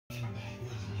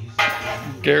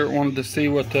Garrett wanted to see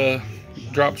what the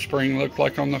drop spring looked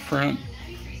like on the front.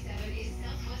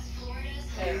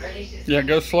 Okay, ready? Yeah,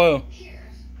 go slow.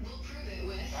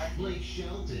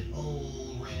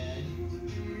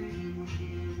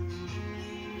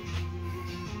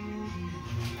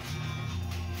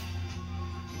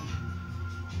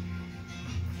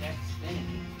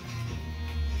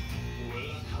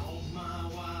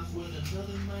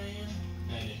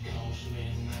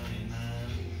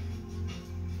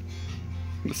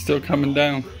 It's still coming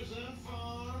down.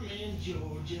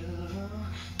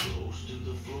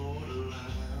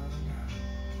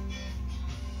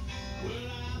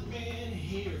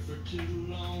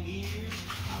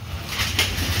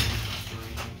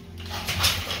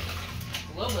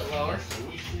 A little bit lower.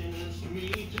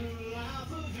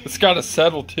 It's got to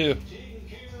settle too.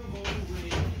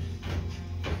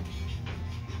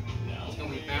 It's gonna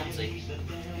be bouncy.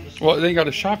 Well, they got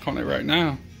a shock on it right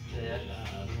now. Yeah.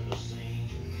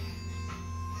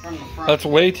 From the front. That's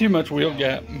way too much wheel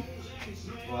gap.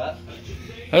 What?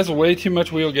 That's way too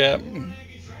much wheel gap.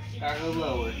 Gotta go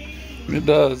lower. It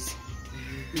does.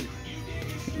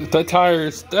 If that tire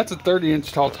is, that's a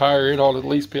 30-inch tall tire, it ought to at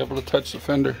least be able to touch the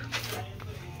fender.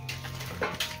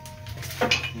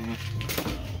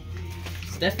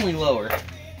 It's definitely lower.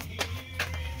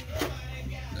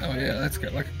 Oh yeah, that's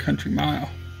got like a country mile.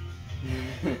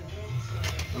 I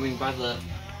mean, by the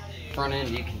front end,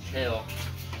 you can tell.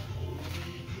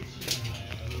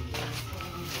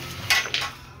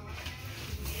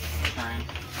 Trying.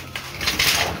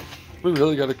 We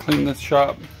really got to clean this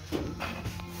shop.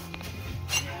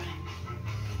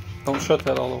 Don't shut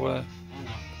that all the way.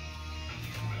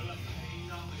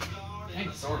 I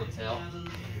can sort of tell. The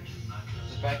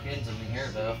back end's in here,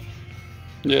 though.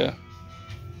 Yeah.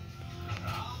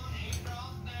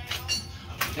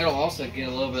 It'll also get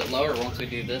a little bit lower once we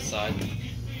do this side.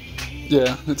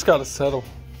 Yeah, it's got to settle.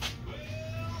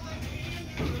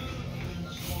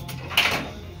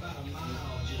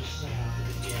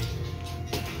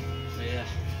 Yeah.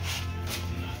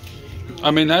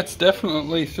 I mean, that's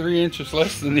definitely 3 inches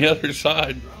less than the other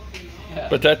side. Yeah.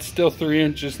 But that's still 3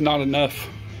 inches, not enough.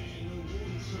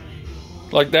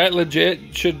 Like that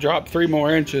legit should drop 3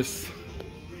 more inches.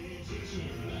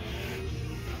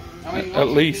 I mean, at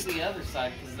once least. we do the other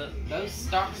side, because those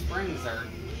stock springs are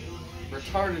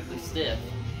retardedly stiff.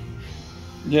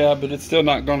 Yeah, but it's still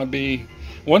not going to be.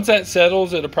 Once that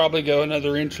settles, it'll probably go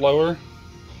another inch lower.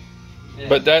 Yeah.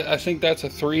 But that, I think that's a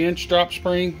 3-inch drop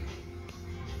spring.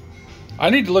 I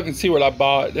need to look and see what I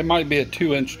bought. It might be a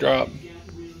 2-inch drop.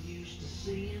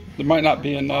 There might not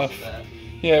be enough.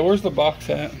 Yeah, where's the box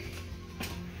at?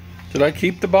 Did I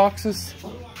keep the boxes?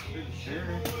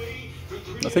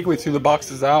 I think we threw the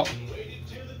boxes out.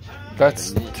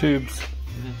 That's tubes.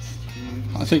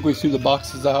 I think we threw the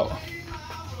boxes out.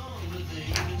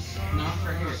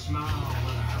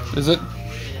 Is it?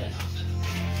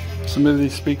 Some of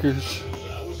these speakers.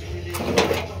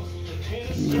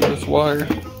 This wire.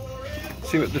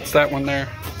 See what, it's that one there.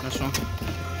 This one?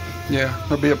 Yeah,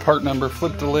 there'll be a part number.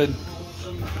 Flip the lid.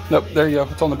 Nope, there you go.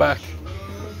 It's on the back.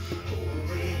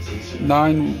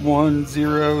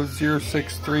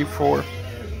 9100634.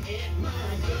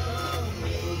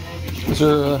 Is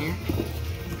there a...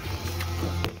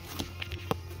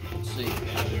 Let's see.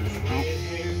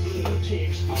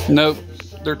 Nope,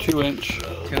 they're 2-inch.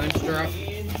 2-inch drop?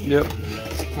 Yep.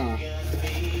 Huh.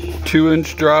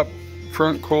 2-inch drop,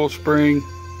 front coil spring.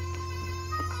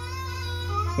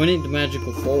 We need the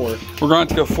magical 4. We're going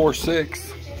to have to go 4.6.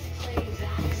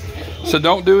 So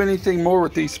don't do anything more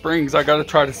with these springs. I got to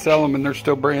try to sell them and they're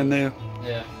still brand new.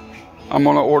 Yeah. I'm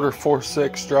going to order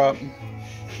 4.6 drop.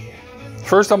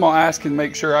 First I'm going to ask and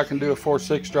make sure I can do a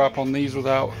 4.6 drop on these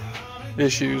without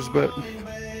issues. But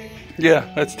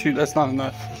yeah, that's not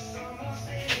enough.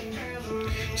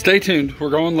 Stay tuned. We're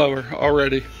going lower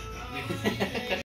already.